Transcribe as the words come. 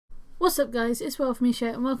What's up guys, it's Misha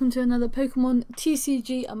and welcome to another Pokemon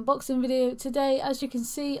TCG unboxing video. Today, as you can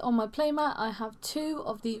see on my playmat, I have two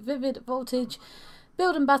of the Vivid Voltage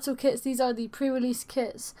Build and Battle kits. These are the pre-release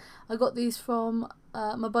kits. I got these from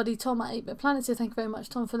my buddy Tom at 8-Bit Planet, so thank you very much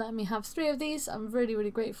Tom for letting me have three of these. I'm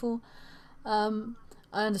really grateful. I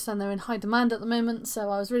understand they're in high demand at the moment, so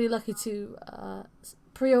I was really lucky to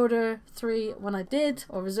pre-order 3 when I did,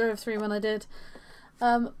 or reserve 3 when I did.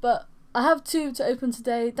 But I have 2 to open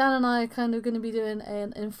today. Dan and I are kind of going to be doing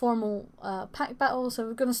an informal pack battle. So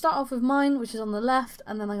we're going to start off with mine, which is on the left,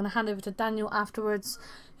 and then I'm going to hand over to Daniel afterwards,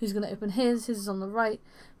 who's going to open his. His is on the right.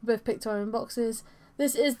 We both picked our own boxes.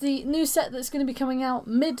 This is the new set that's going to be coming out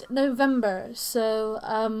mid-November.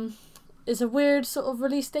 So it's a weird sort of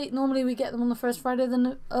release date. Normally we get them on the first Friday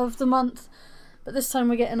of the month, but this time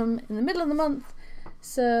we're getting them in the middle of the month.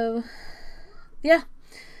 So yeah,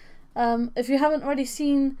 if you haven't already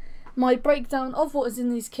seen my breakdown of what is in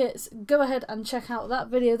these kits, go ahead and check out that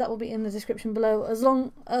video. That will be in the description below,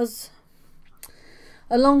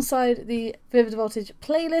 alongside the Vivid Voltage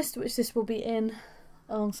playlist, which this will be in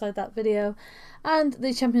alongside that video, and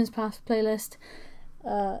the Champions Pass playlist,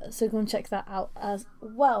 so go and check that out as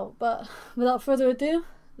well. But without further ado,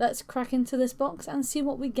 let's crack into this box and see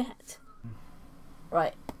what we get.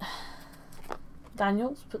 Right,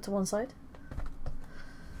 Daniel's put to one side.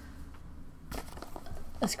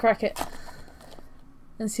 Let's crack it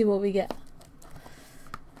and see what we get.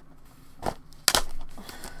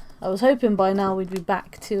 I was hoping by now we'd be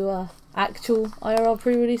back to actual IRL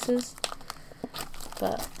pre-releases,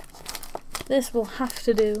 but this will have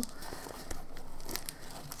to do.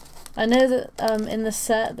 I know that in the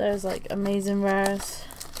set there's like amazing rares,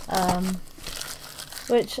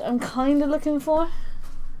 which I'm kind of looking for,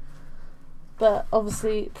 but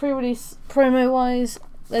obviously pre-release promo wise,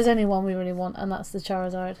 there's only one we really want, and that's the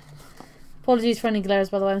Charizard. Apologies for any glares,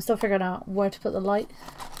 by the way. I'm still figuring out where to put the light.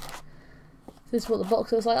 This is what the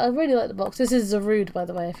box looks like. I really like the box. This is Zarude, by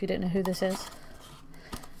the way, if you don't know who this is.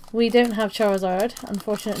 We don't have Charizard,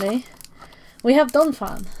 unfortunately. We have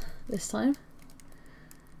Donphan this time,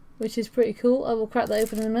 which is pretty cool. I will crack that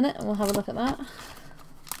open in a minute, and we'll have a look at that.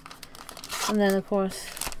 And then, of course,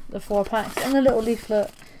 the 4 packs and the little leaflet,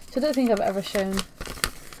 which I don't think I've ever shown.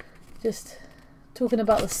 Just talking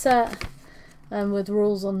about the set and with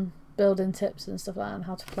rules on building tips and stuff like that and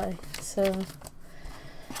how to play. So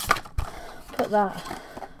put that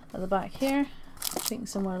at the back here, I think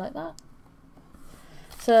somewhere like that.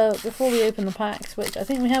 So before we open the packs, which I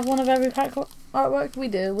think we have one of every pack artwork, we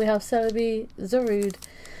do. We have Celebi, Zarude,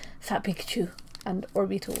 Fat Pikachu and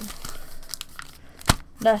Orbital.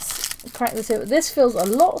 Let's crack this out. This feels a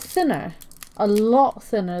lot thinner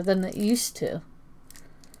than it used to.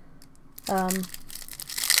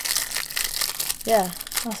 Yeah,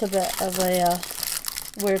 that's a bit of a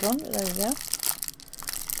weird one, but there we go.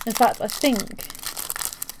 In fact, I think,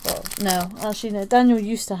 well, no, actually no, Daniel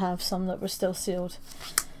used to have some that were still sealed,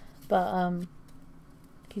 but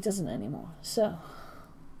he doesn't anymore. So,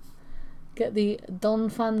 get the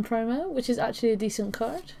Donphan promo, which is actually a decent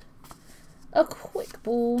card. A Quick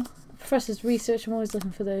Ball, Professor's Research, I'm always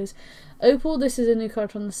looking for those. Opal, this is a new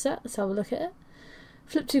card from the set, let's have a look at it.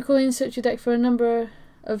 Flip 2 coins, search your deck for a number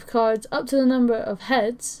of cards up to the number of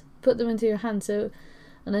heads, put them into your hand, so,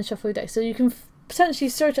 and then shuffle your deck. So you can potentially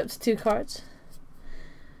search up to 2 cards.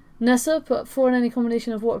 Nessa, put 4 in any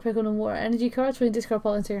combination of water Pokemon and water energy cards when you discard a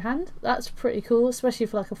pile into your hand. That's pretty cool, especially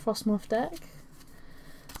for like a Frostmoth deck.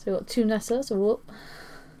 So we've got 2 Nessa, so whoop.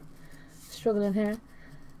 Struggling here.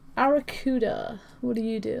 Arrokuda, what do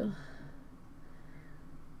you do?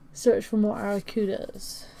 Search for more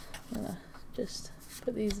Arrokudas. I'm gonna just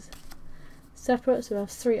put these separate, so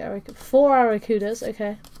we have 4 Arrokudas,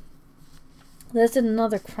 okay. There's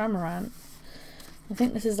another Cramorant. I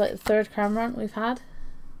think this is like the 3rd Cramorant we've had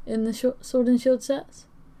in the Sword and Shield sets.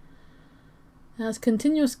 It has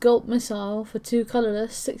Continuous Gulp Missile for 2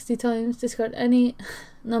 colourless, 60 times. Discard any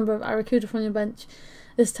number of Arrokuda from your bench.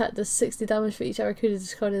 This attack does 60 damage for each Arrokuda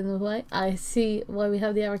discarded in the play. I see why we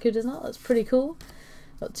have the Arrokudas now, that's pretty cool.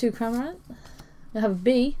 Got 2 Cramorant. We have a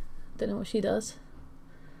B, don't know what she does.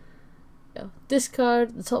 Go.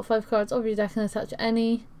 Discard the top 5 cards of your deck and attach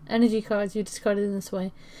any energy cards you discarded in this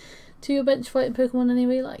way to your bench fighting Pokemon any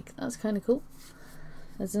way you like. That's kind of cool.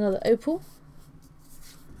 There's another Opal.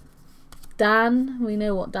 Dan, we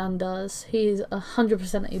know what Dan does. He's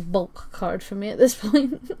 100% a bulk card for me at this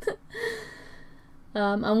point.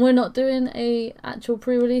 And we're not doing a actual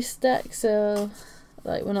pre-release deck, so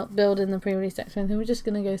like we're not building the pre-release decks or anything. We're just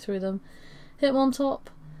going to go through them. Hit one top,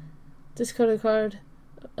 discard a card,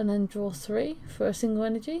 and then draw 3 for a single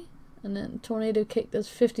energy. And then Tornado Kick does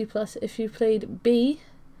 50 plus if you played B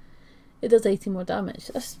it does 80 more damage.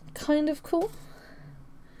 That's kind of cool.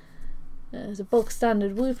 There's a bulk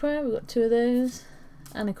standard Wooper, we've got 2 of those,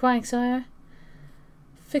 and a Quagsire.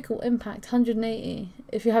 Fickle Impact, 180.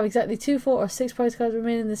 If you have exactly 2, 4, or 6 prize cards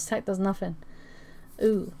remaining, this attack does nothing.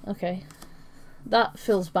 Ooh, okay. That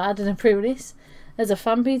feels bad in a pre-release. There's a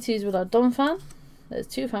Phanpy to use with our Donphan. There's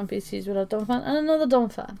 2 Phanpys to use with our Donphan, and another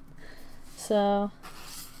Donphan. So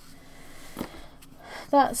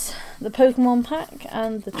that's the Pokemon pack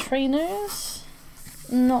and the trainers.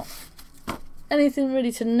 Not anything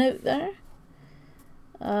really to note there.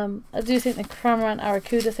 I do think the Cramorant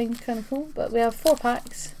Arrokuda thing is kind of cool, but we have 4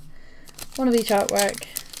 packs, 1 of each artwork.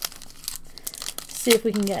 See if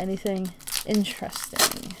we can get anything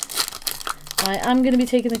interesting. I am going to be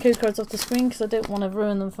taking the code cards off the screen because I don't want to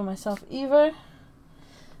ruin them for myself either.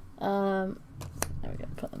 There we go,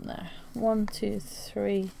 put them there. 1, 2,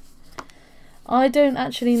 3. I don't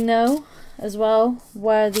actually know as well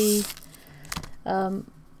where the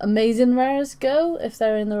amazing rares go, if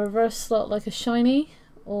they're in the reverse slot like a shiny,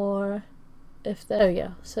 or if they're... There we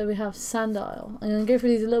go. So we have Sandile. I'm going to go through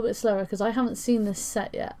these a little bit slower because I haven't seen this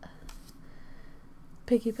set yet.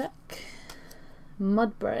 Pikipek.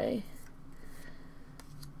 Mudbray.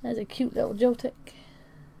 There's a cute little Joltik.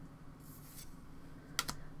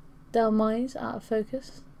 Delmise out of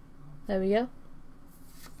focus. There we go.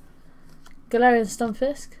 Galarian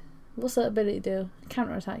Stunfisk. What's that ability do?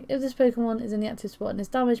 Counter attack. If this Pokemon is in the active spot and is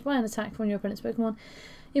damaged by an attack from your opponent's Pokemon,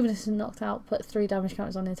 even if it's knocked out, put 3 damage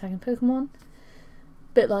counters on the attacking Pokemon.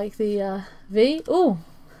 Bit like the V. Ooh!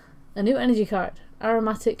 A new energy card.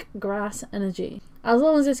 Aromatic Grass Energy. As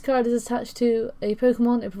long as this card is attached to a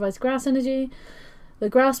Pokemon, it provides grass energy. The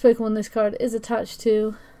grass Pokemon this card is attached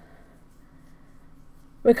to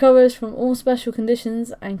recovers from all special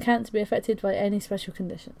conditions and can't be affected by any special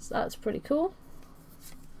conditions. That's pretty cool.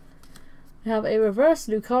 We have a reverse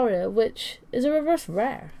Lucario, which is a reverse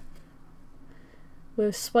rare,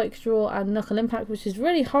 with Spike Draw and Knuckle Impact, which is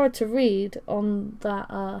really hard to read on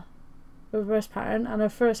that reverse pattern. And our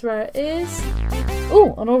first rare is...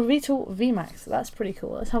 ooh, an Orbital VMAX. That's pretty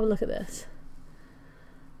cool. Let's have a look at this.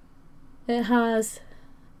 It has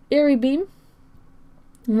Eerie Beam.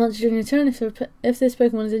 Once during your turn, if this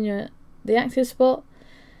Pokemon is in the active spot,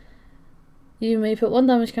 you may put 1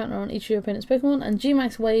 damage counter on each of your opponent's Pokemon, and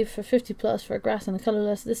G-Max Wave for 50 plus for a grass and a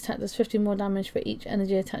colourless. This attack does 50 more damage for each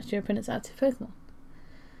energy attached to your opponent's active Pokemon.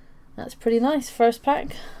 That's pretty nice. First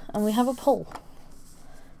pack, and we have a pull.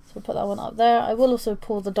 So we'll put that one up there. I will also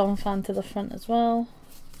pull the Donphan to the front as well.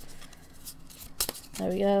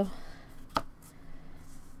 There we go.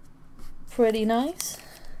 Pretty nice.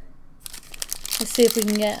 Let's see if we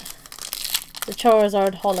can get the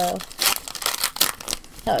Charizard Holo.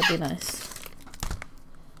 That would be nice.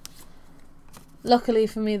 Luckily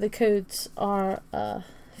for me, the codes are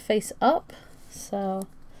face up, so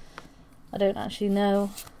I don't actually know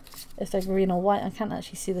if they're green or white. I can't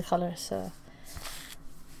actually see the colour, so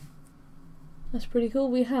that's pretty cool.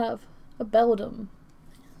 We have a Beldum,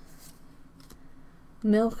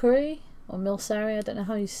 Milcery, or Milcery, I don't know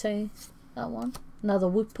how you say that one. Another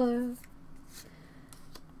Wooper,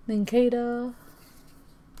 Nincada.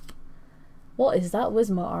 What is that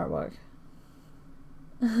Whismur artwork?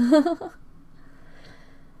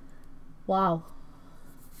 Wow.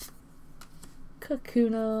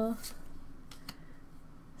 Kakuna.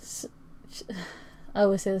 I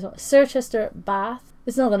always say this one. Sirchester Bath.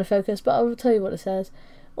 It's not going to focus, but I will tell you what it says.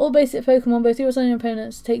 All basic Pokemon, both yours and your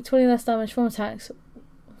opponents, take 20 less damage from attacks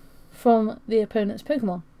from the opponent's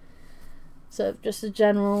Pokemon. So just a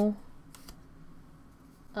general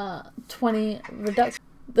 20 reduction.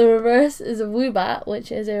 The reverse is a Woobat, which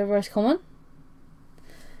is a reverse common.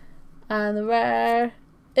 And the rare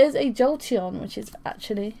is a Jolteon, which is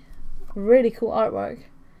actually really cool artwork.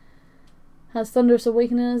 Has Thunderous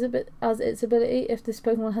Awakening as its ability. If this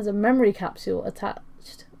Pokemon has a memory capsule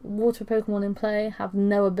attached, water Pokemon in play have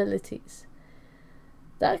no abilities.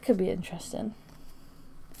 That could be interesting.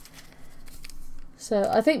 So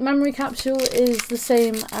I think memory capsule is the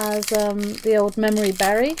same as the old memory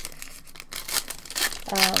berry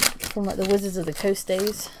from like the Wizards of the Coast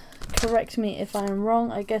days. Correct me if I'm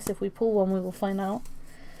wrong. I guess if we pull one, we will find out.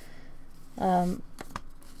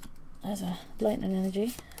 There's a lightning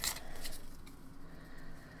energy.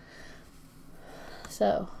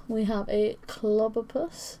 So we have a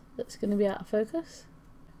Clobbopus that's going to be out of focus.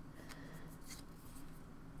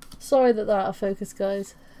 Sorry that they're out of focus,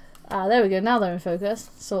 guys. Ah, there we go. Now they're in focus,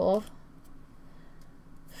 sort of.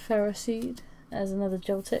 Ferroseed. There's another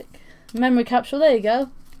Joltik. Memory capsule. There you go.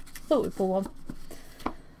 Thought we'd pull one.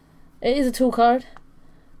 It is a tool card.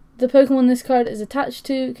 the Pokemon this card is attached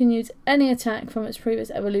to can use any attack from its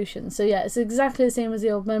previous evolution. So yeah, it's exactly the same as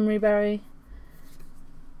the old Memory Berry,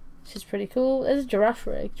 which is pretty cool. There's a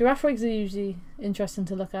Girafarig. Girafarigs are usually interesting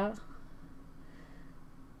to look at.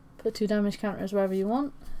 Put 2 damage counters wherever you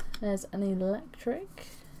want. There's an Electric.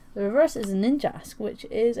 The reverse is a Ninjask, which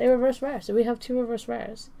is a reverse rare. So we have 2 reverse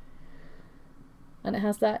rares. And it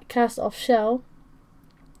has that cast off shell.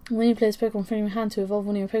 When you play this Pokemon from your hand to evolve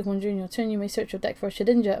one of your Pokemon during your turn, you may search your deck for a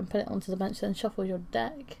Shedinja and put it onto the bench, then shuffle your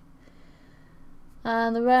deck.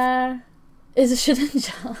 And the rare is a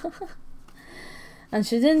Shedinja. And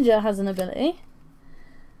Shedinja has an ability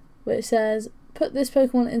which says, put this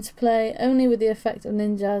Pokemon into play only with the effect of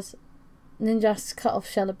Ninjask's cut off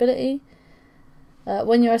shell ability.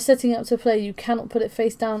 When you are setting up to play, you cannot put it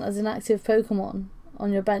face down as an active Pokemon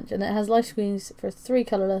on your bench, and it has life squeeze for 3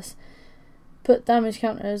 colourless. Put damage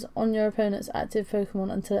counters on your opponent's active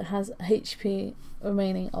Pokemon until it has HP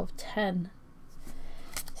remaining of 10.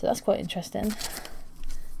 So that's quite interesting.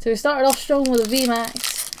 So we started off strong with a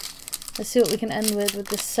VMAX. Let's see what we can end with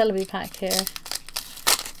this Celebi pack here.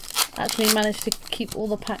 Actually managed to keep all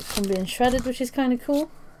the packs from being shredded, which is kind of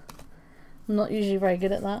cool. I'm not usually very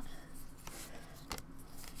good at that.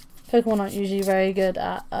 Pokemon aren't usually very good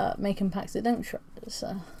at making packs that don't shred.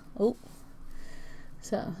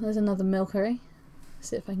 So there's another Milcery.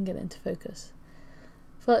 See if I can get it into focus.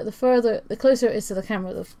 I feel like the closer it is to the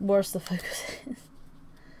camera, the worse the focus is.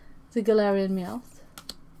 It's a Galarian Meowth,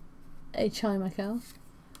 a Chimecho,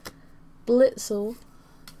 Blitzel,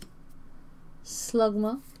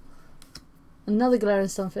 Slugma, another Galarian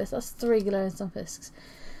Stunfisk. That's 3 Galarian Stunfisks.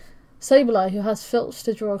 Sableye, who has Filch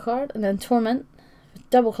to draw a card, and then Torment.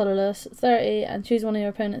 Double colourless, 30, and choose one of your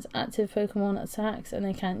opponent's active Pokemon attacks, and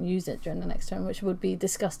they can't use it during the next turn, which would be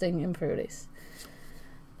disgusting in pre-release.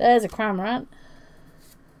 There's a Cramorant.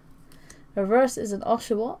 Reverse is an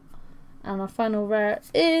Oshawott, and our final rare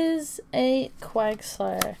is a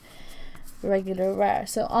Quagsire, regular rare.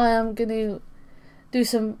 So I am going to do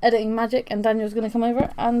some editing magic, and Daniel's going to come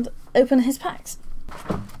over and open his packs.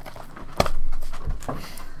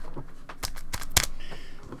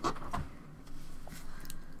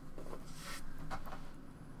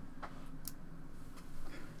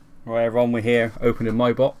 Right everyone, we're here opening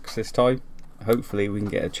my box this time. Hopefully we can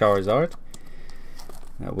get a Charizard.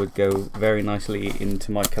 That would go very nicely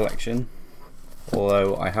into my collection.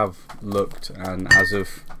 Although I have looked, and as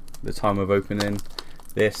of the time of opening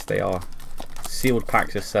this, they are sealed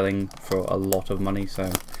packs are selling for a lot of money. So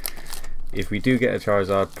if we do get a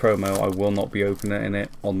Charizard promo, I will not be opening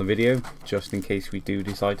it on the video, just in case we do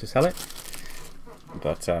decide to sell it.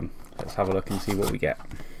 But let's have a look and see what we get.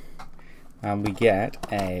 And we get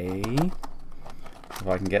a, if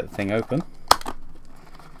I can get the thing open,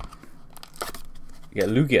 you get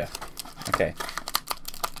Lugia. Okay.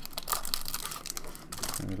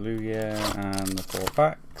 Lugia and the 4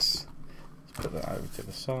 packs. Let's put that over to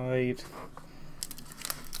the side.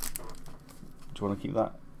 Do you want to keep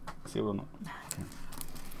that sealed or not?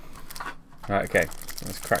 Right, okay.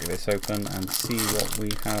 Let's crack this open and see what we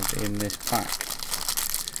have in this pack.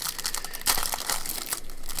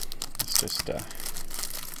 Just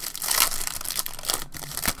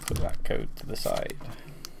put that code to the side.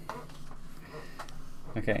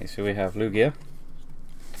 Okay, so we have Lugia,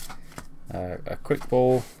 a Quick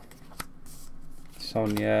Ball,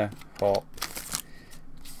 Sonia, Hop,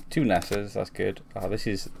 2 Nessas, that's good. This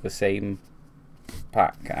is the same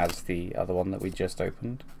pack as the other one that we just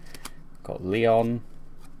opened. Got Leon,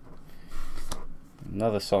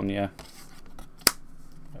 another Sonia,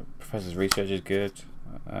 Professor's Research is good.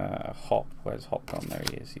 Hop, where's Hop gone? There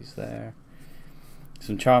he is, he's there.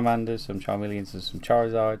 Some Charmanders, some Charmeleons, and some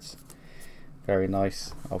Charizards. Very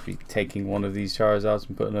nice. I'll be taking one of these Charizards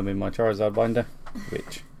and putting them in my Charizard binder,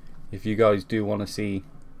 which, if you guys do want to see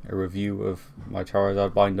a review of my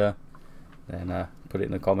Charizard binder, then put it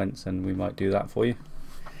in the comments and we might do that for you.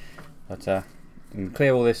 But we can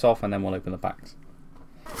clear all this off and then we'll open the packs.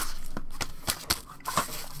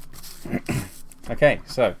 Okay,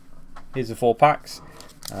 so here's the 4 packs.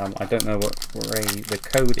 I don't know what the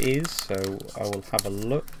code is, so I will have a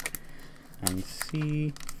look and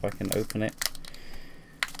see if I can open it,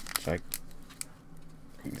 which I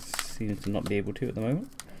seem to not be able to at the moment.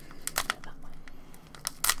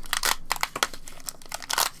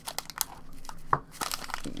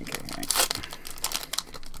 Okay, right.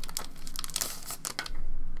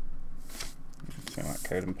 So that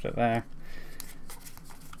code and put it there.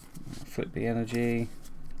 Flip the energy.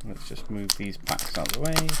 Let's just move these packs out of the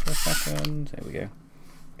way for a second. There we go.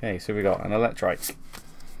 Okay, so we got an Electrike,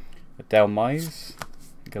 a Delmise,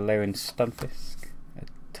 a Galarian Stunfisk, a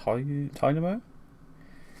Dynamo,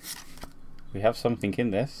 we have something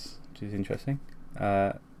in this, which is interesting.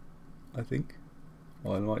 I think.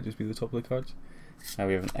 Or it might just be the top of the cards. Now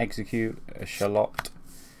we have an Execute, a Charlotte,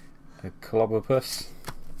 a Clobberpuss,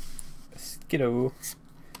 a Skiddo,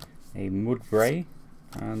 a Mudbray,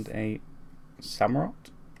 and a Samurott.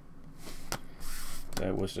 So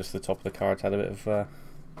it was just the top of the cards, had a bit of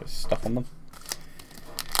stuff on them.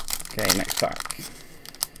 Okay, next pack.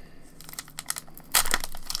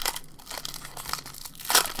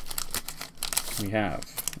 We have,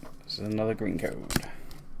 this is another green code.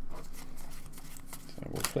 So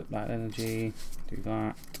we'll flip that energy, do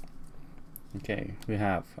that. Okay, we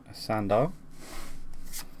have a Sandar,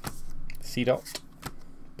 Seedot,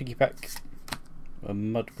 Piggyback, a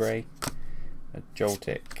Mudbray, a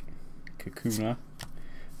Joltik, Kakuna,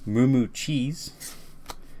 Moo Cheese,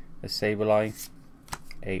 a Sableye,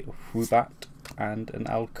 a Woobat, and an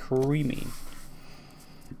Alcremie.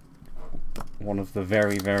 One of the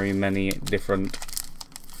very, very many different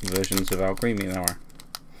versions of Alcremie there are.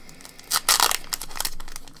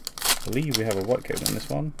 I believe we have a white code in this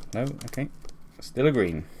one. No, okay. Still a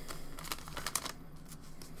green.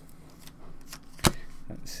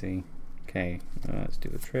 Let's see. Okay, let's do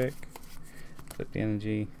the trick. Flip the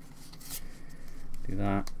energy. Do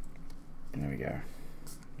that. There we go.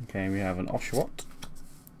 Okay, we have an Oshawott,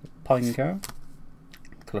 Pineco,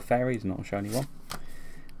 Clefairy is not a shiny one,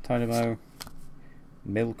 Tynamo,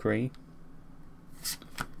 Milcree,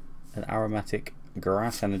 an Aromatic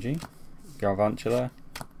Grass Energy, Garvantula,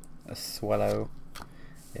 a Swellow,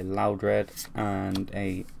 a Loudred, and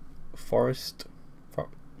a Fortress, or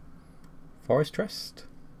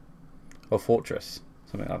Fortress,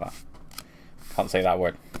 something like that. Can't say that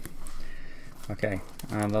word. Okay,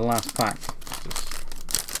 and the last pack.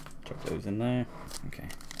 Just drop those in there. Okay.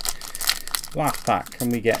 Last pack. Can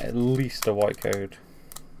we get at least a white code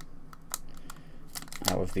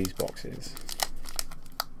out of these boxes?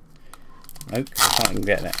 Nope, I can't even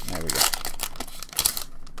get it. There we go.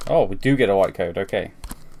 Oh, we do get a white code. Okay.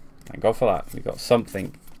 Thank God for that. We got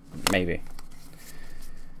something, maybe.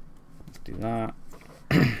 Let's do that.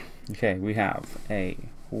 Okay, we have a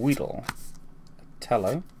Weedle, a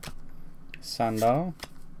Tello, Sandar,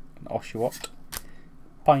 an Oshawott,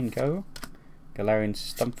 Pineco, Galarian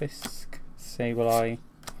Stunfisk, Sableye,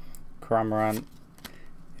 Cramorant,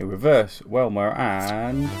 a Reverse Whelmer,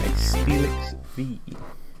 and a Steelix V.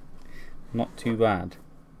 Not too bad.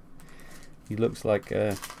 He looks like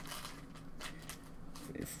a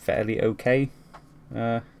fairly okay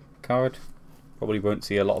card. Probably won't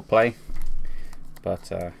see a lot of play,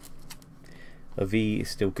 but a V is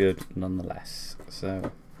still good nonetheless.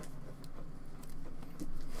 So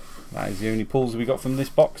that is the only pulls we got from this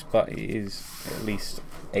box, but it is at least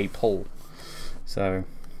a pull. So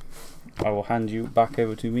I will hand you back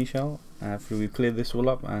over to Michelle after we've cleared this all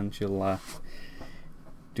up, and she'll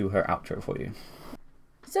do her outro for you.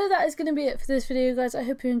 So that is going to be it for this video, guys. I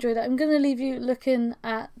hope you enjoyed it. I'm going to leave you looking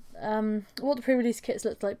at what the pre-release kits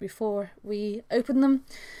looked like before we open them.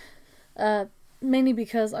 Mainly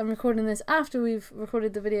because I'm recording this after we've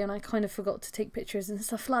recorded the video and I kind of forgot to take pictures and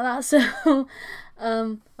stuff like that. So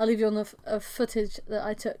I'll leave you on the footage that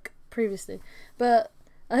I took previously. But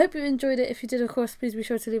I hope you enjoyed it. If you did, of course, please be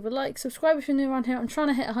sure to leave a like. Subscribe if you're new around here. I'm trying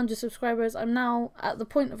to hit 100 subscribers. I'm now at the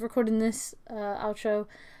point of recording this outro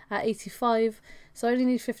at 85. So I only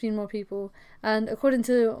need 15 more people. And according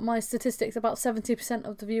to my statistics, about 70%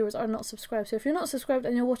 of the viewers are not subscribed. So if you're not subscribed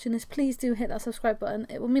and you're watching this, please do hit that subscribe button.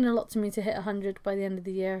 It will mean a lot to me to hit 100 by the end of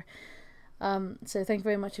the year. So thank you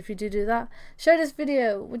very much if you do that. Share this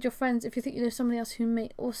video with your friends if you think you know somebody else who may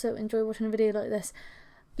also enjoy watching a video like this.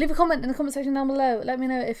 Leave a comment in the comment section down below. Let me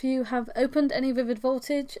know if you have opened any Vivid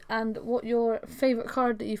Voltage and what your favourite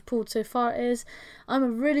card that you've pulled so far is. I'm a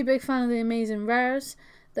really big fan of the amazing rares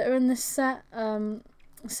that are in this set.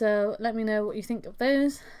 So let me know what you think of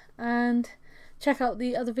those. And check out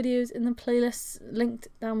the other videos in the playlists linked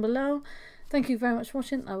down below. Thank you very much for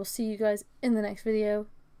watching. I will see you guys in the next video.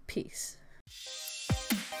 Peace.